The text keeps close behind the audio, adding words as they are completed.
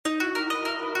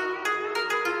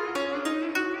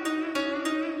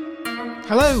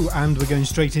Hello, and we're going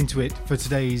straight into it for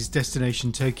today's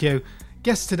Destination Tokyo.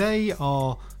 Guests today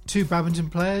are two badminton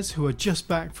players who are just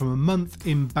back from a month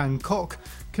in Bangkok,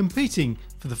 competing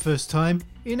for the first time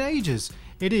in ages.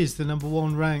 It is the number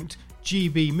one ranked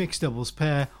GB mixed doubles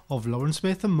pair of Lauren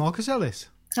Smith and Marcus Ellis.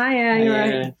 Hiya, you're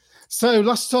right. So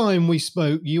last time we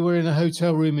spoke, you were in a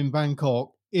hotel room in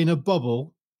Bangkok in a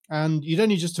bubble, and you'd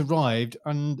only just arrived,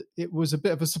 and it was a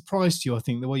bit of a surprise to you, I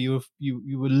think, the way you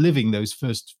were living those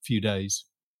first few days.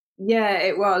 Yeah,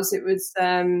 it was. It was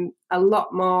a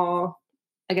lot more,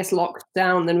 I guess, locked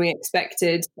down than we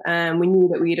expected. We knew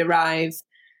that we'd arrive,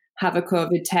 have a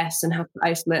COVID test, and have to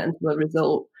isolate until the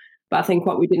result. But I think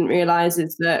what we didn't realise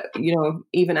is that,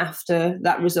 even after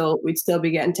that result, we'd still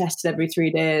be getting tested every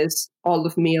 3 days. All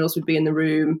the meals would be in the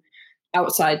room.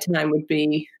 Outside time would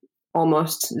be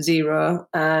almost zero.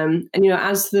 And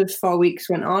as the 4 weeks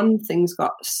went on, things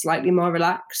got slightly more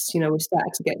relaxed. We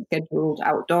started to get scheduled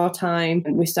outdoor time,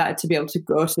 and we started to be able to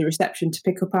go to the reception to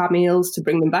pick up our meals, to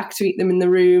bring them back to eat them in the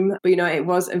room. But, it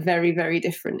was a very, very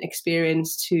different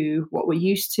experience to what we're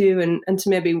used to and to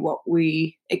maybe what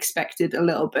we expected a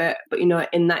little bit. But,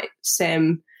 in that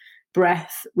same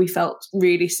breath, we felt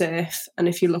really safe. And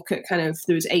if you look at there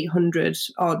was 800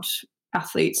 odd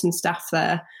athletes and staff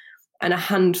there, and a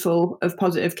handful of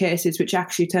positive cases, which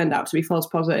actually turned out to be false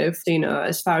positive.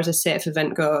 As far as a safe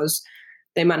event goes,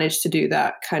 they managed to do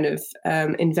that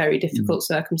in very difficult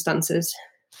circumstances.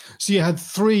 So you had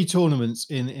 3 tournaments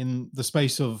in the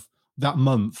space of that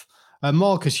month.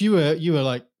 Marcus, you were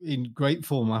like in great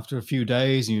form after a few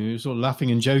days, and you were sort of laughing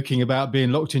and joking about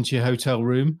being locked into your hotel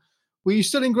room. Were you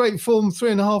still in great form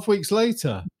 3.5 weeks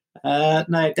later?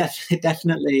 No,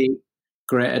 definitely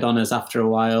grated on us after a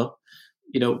while.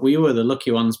 We were the lucky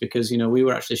ones because, we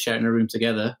were actually sharing a room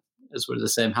together as we're the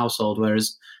same household,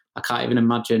 whereas I can't even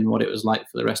imagine what it was like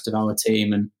for the rest of our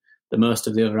team and the most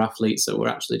of the other athletes that were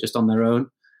actually just on their own.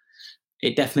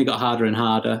 It definitely got harder and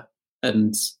harder.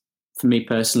 And for me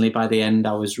personally, by the end,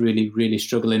 I was really, really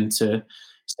struggling to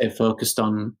stay focused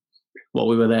on what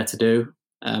we were there to do.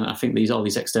 I think all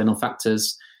these external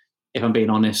factors, if I'm being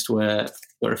honest, were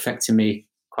affecting me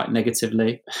quite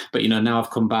negatively. But, now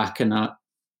I've come back and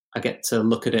I get to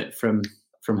look at it from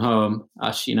home.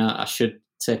 I should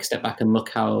take a step back and look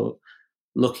how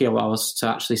lucky I was to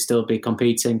actually still be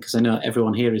competing, because I know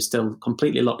everyone here is still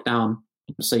completely locked down.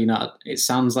 So, it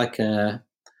sounds like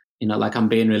like I'm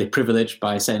being really privileged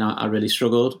by saying I really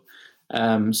struggled.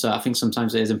 So I think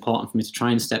sometimes it is important for me to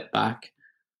try and step back,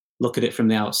 look at it from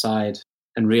the outside,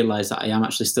 and realise that I am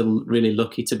actually still really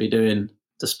lucky to be doing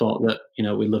the sport that,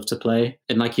 we love to play.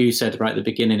 And like you said right at the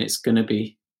beginning, it's going to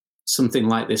be something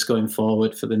like this going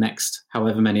forward for the next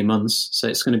however many months. So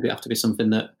it's going to have to be something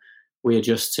that we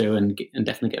adjust to and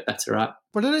definitely get better at.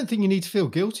 But I don't think you need to feel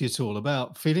guilty at all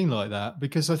about feeling like that,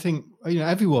 because I think,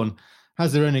 everyone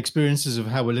has their own experiences of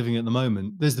how we're living at the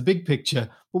moment. There's the big picture,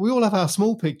 but we all have our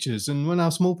small pictures. And when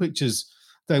our small pictures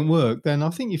don't work, then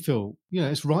I think you feel,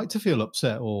 it's right to feel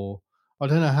upset. Or I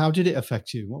don't know, how did it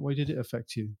affect you? What way did it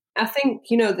affect you? I think,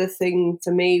 the thing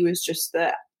for me was just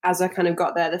that as I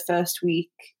got there the first week,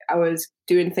 I was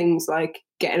doing things like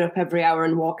getting up every hour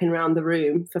and walking around the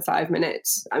room for 5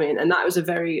 minutes. And that was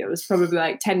it was probably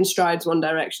like 10 strides one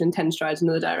direction, 10 strides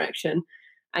another direction.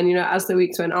 And, as the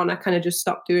weeks went on, I just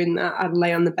stopped doing that. I'd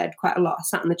lay on the bed quite a lot. I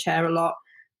sat in the chair a lot.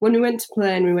 When we went to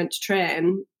play and we went to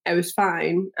train, it was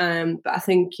fine. But I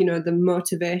think, the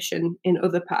motivation in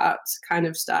other parts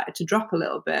started to drop a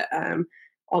little bit.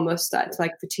 Almost started to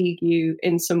fatigue you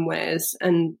in some ways.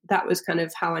 And that was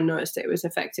how I noticed it was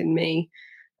affecting me.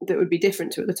 That would be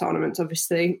different to other tournaments,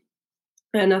 obviously.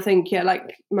 And I think,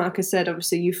 like Marcus said,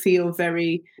 obviously you feel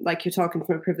very like you're talking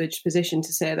from a privileged position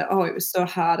to say that, oh, it was so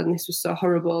hard and this was so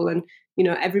horrible. And,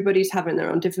 everybody's having their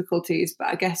own difficulties. But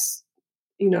I guess,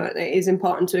 it is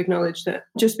important to acknowledge that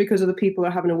just because other people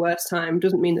are having a worse time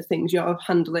doesn't mean the things you're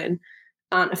handling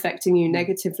aren't affecting you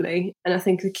negatively. And I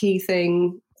think the key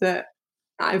thing that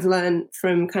I've learned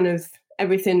from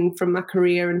everything from my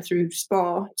career and through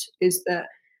sport is that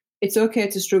it's okay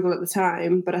to struggle at the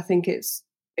time, but I think it's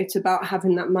about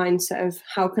having that mindset of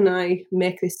how can I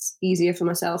make this easier for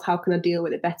myself? How can I deal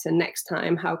with it better next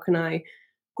time? How can I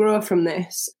grow from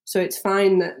this? So it's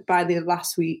fine that by the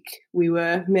last week we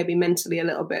were maybe mentally a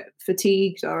little bit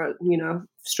fatigued or,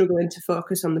 struggling to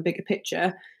focus on the bigger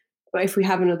picture. But if we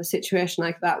have another situation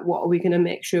like that, what are we going to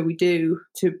make sure we do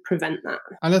to prevent that?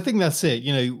 And I think that's it,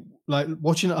 like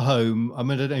watching at home. I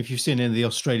don't know if you've seen any of the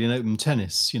Australian Open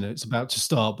tennis, it's about to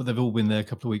start, but they've all been there a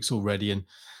couple of weeks already. And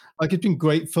it's been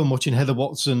great fun watching Heather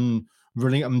Watson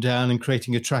running up and down and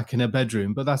creating a track in her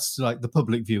bedroom. But that's like the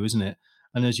public view, isn't it?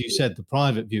 And as you said, the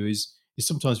private view is is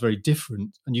sometimes very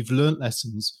different, and you've learnt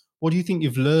lessons. What do you think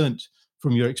you've learnt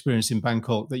from your experience in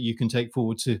Bangkok that you can take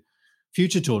forward to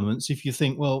future tournaments if you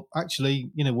think, well,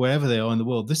 actually, wherever they are in the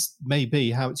world, this may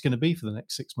be how it's going to be for the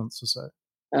next 6 months or so?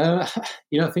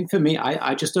 I think for me,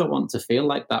 I just don't want to feel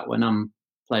like that when I'm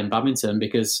playing badminton,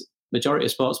 because majority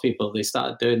of sports people, they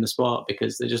started doing the sport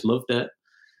because they just loved it.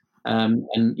 And,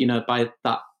 by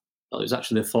that, it was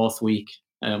actually the fourth week,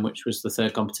 which was the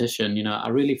third competition,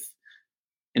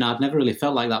 I'd never really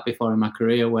felt like that before in my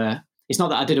career, where it's not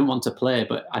that I didn't want to play,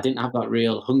 but I didn't have that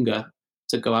real hunger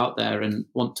to go out there and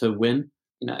want to win.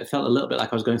 It felt a little bit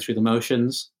like I was going through the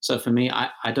motions. So for me,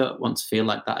 I don't want to feel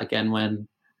like that again when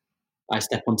I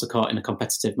step onto court in a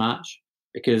competitive match,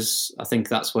 because I think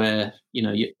that's where,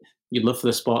 your love for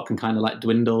the sport can kind of like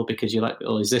dwindle, because you're like,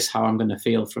 oh, is this how I'm going to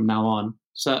feel from now on?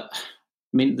 So, I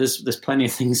mean, there's plenty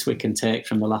of things we can take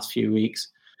from the last few weeks.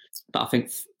 But I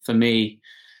think for me,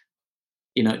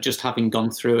 just having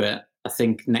gone through it, I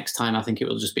think next time, it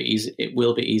will just be easy. It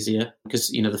will be easier because,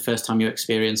 the first time you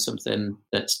experience something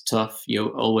that's tough, you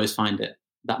always find it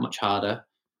that much harder.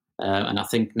 And I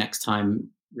think next time,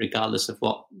 regardless of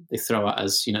what they throw at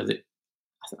us,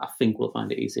 I think we'll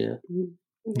find it easier.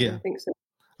 Yeah. I think so.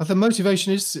 I think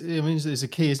motivation is a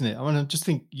key, isn't it? I just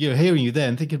think, hearing you there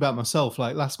and thinking about myself,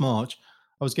 like last March,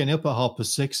 I was getting up at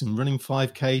 6:30 and running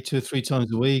 5K 2 or 3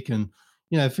 times a week and,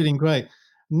 feeling great.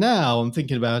 Now I'm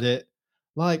thinking about it,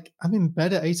 like I'm in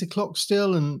bed at 8 o'clock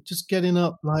still and just getting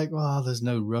up like, there's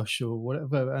no rush or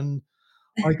whatever. And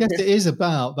I guess it is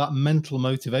about that mental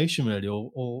motivation really,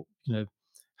 or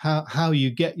how you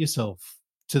get yourself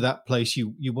to that place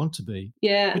you want to be.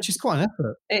 Yeah. Which is quite an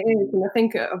effort. It is. And I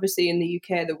think obviously in the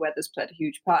UK, the weather's played a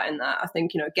huge part in that. I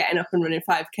think, getting up and running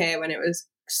 5K when it was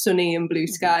sunny and blue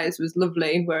skies was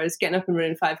lovely. Whereas getting up and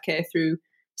running 5K through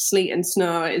sleet and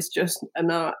snow is just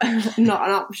not an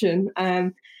option.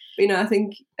 But, I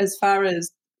think as far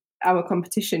as our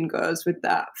competition goes with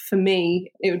that, for me,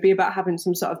 it would be about having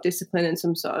some sort of discipline and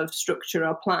some sort of structure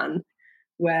or plan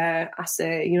where I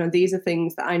say, these are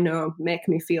things that I know make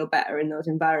me feel better in those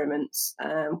environments,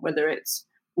 whether it's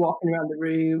walking around the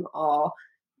room or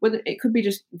whether it could be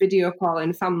just video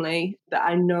calling family that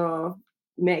I know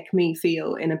make me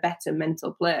feel in a better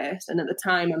mental place. And at the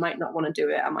time, I might not want to do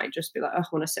it. I might just be like, I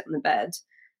want to sit on the bed.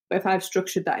 But if I've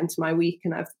structured that into my week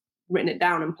and I've written it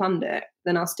down and planned it,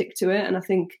 then I'll stick to it. And I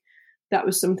think that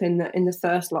was something that in the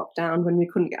first lockdown, when we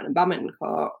couldn't get on a badminton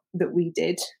court, that we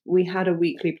did. We had a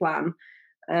weekly plan.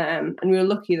 And we were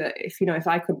lucky that if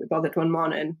I couldn't be bothered one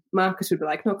morning, Marcus would be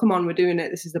like, no, come on, we're doing it.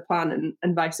 This is the plan,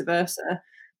 and vice versa.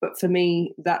 But for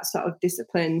me, that sort of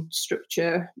discipline,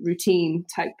 structure, routine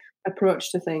type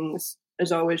approach to things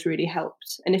has always really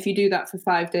helped. And if you do that for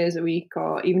 5 days a week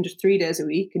or even just 3 days a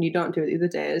week and you don't do it the other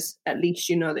days, at least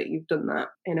you know that you've done that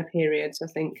in a period. So I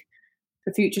think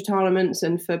for future tournaments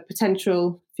and for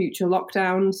potential future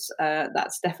lockdowns,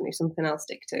 that's definitely something I'll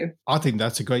stick to. I think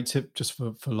that's a great tip just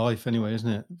for life anyway, isn't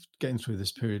it? Getting through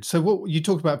this period. So what you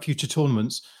talked about future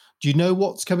tournaments. Do you know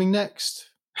what's coming next?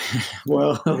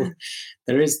 Well,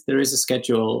 there is a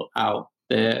schedule out.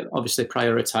 They're obviously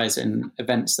prioritising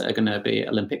events that are going to be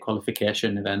Olympic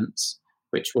qualification events,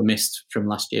 which were missed from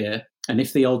last year. And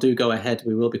if they all do go ahead,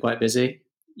 we will be quite busy.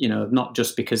 Not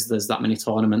just because there's that many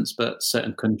tournaments, but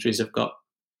certain countries have got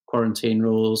quarantine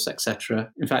rules, etc.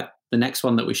 In fact, the next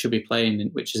one that we should be playing,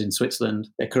 which is in Switzerland,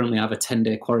 they currently have a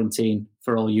 10-day quarantine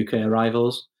for all UK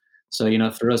arrivals. So,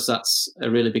 for us, that's a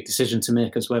really big decision to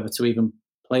make as whether to even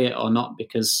play it or not,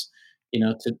 because,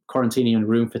 to quarantine in a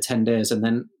room for 10 days and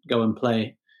then go and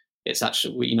play, it's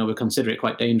actually, we consider it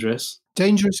quite dangerous.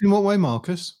 Dangerous in what way,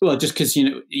 Marcus? Well, just because,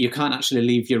 you can't actually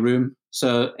leave your room.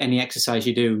 So any exercise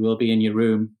you do will be in your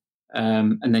room.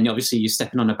 And then obviously you're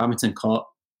stepping on a badminton court,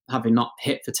 having not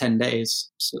hit for 10 days.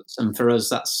 So, and for us,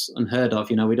 that's unheard of.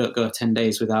 We don't go 10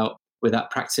 days without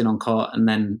practicing on court and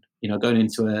then, going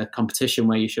into a competition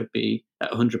where you should be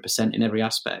at 100% in every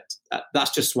aspect.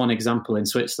 That's just one example in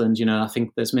Switzerland. I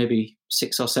think there's maybe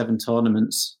 6 or 7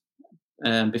 tournaments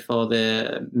before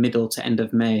the middle to end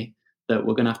of May that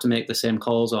we're going to have to make the same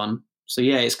calls on. So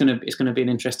yeah, it's going to be an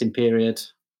interesting period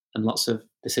and lots of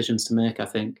decisions to make, I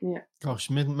think. Yeah. Gosh,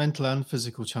 mental and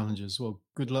physical challenges. Well,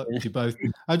 good luck to you both.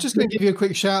 I'm just going to give you a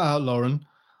quick shout out, Lauren.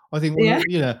 I think,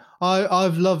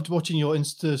 I've loved watching your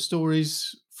Insta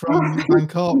stories from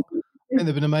Bangkok. I think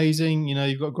they've been amazing.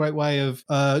 You've got a great way of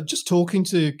just talking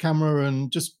to camera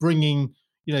and just bringing,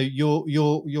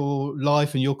 your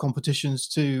life and your competitions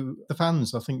to the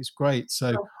fans. I think it's great.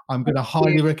 So I'm going to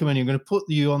highly recommend you. I'm going to put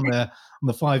you on there on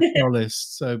the 5-star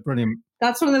list. So brilliant.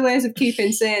 That's one of the ways of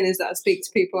keeping sane, is that I speak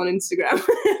to people on Instagram.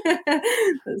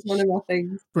 That's one of my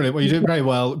things. Brilliant. Well, you're doing very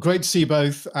well. Great to see you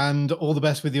both, and all the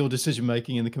best with your decision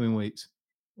making in the coming weeks.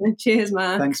 Cheers,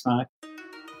 Mark. Thanks, Mark.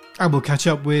 And we'll catch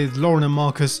up with Lauren and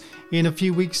Marcus in a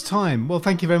few weeks' time. Well,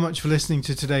 thank you very much for listening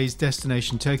to today's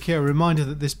Destination Tokyo. A reminder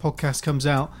that this podcast comes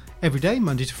out every day,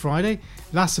 Monday to Friday,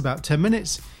 lasts about 10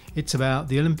 minutes. It's about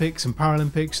the Olympics and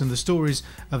Paralympics and the stories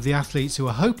of the athletes who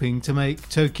are hoping to make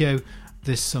Tokyo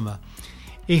this summer.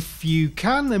 If you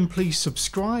can, then please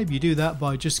subscribe. You do that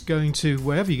by just going to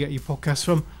wherever you get your podcasts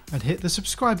from and hit the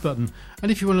subscribe button.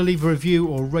 And if you want to leave a review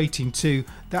or rating too,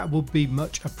 that will be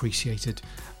much appreciated.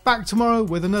 Back tomorrow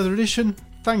with another edition.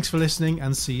 Thanks for listening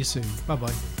and see you soon.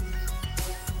 Bye-bye.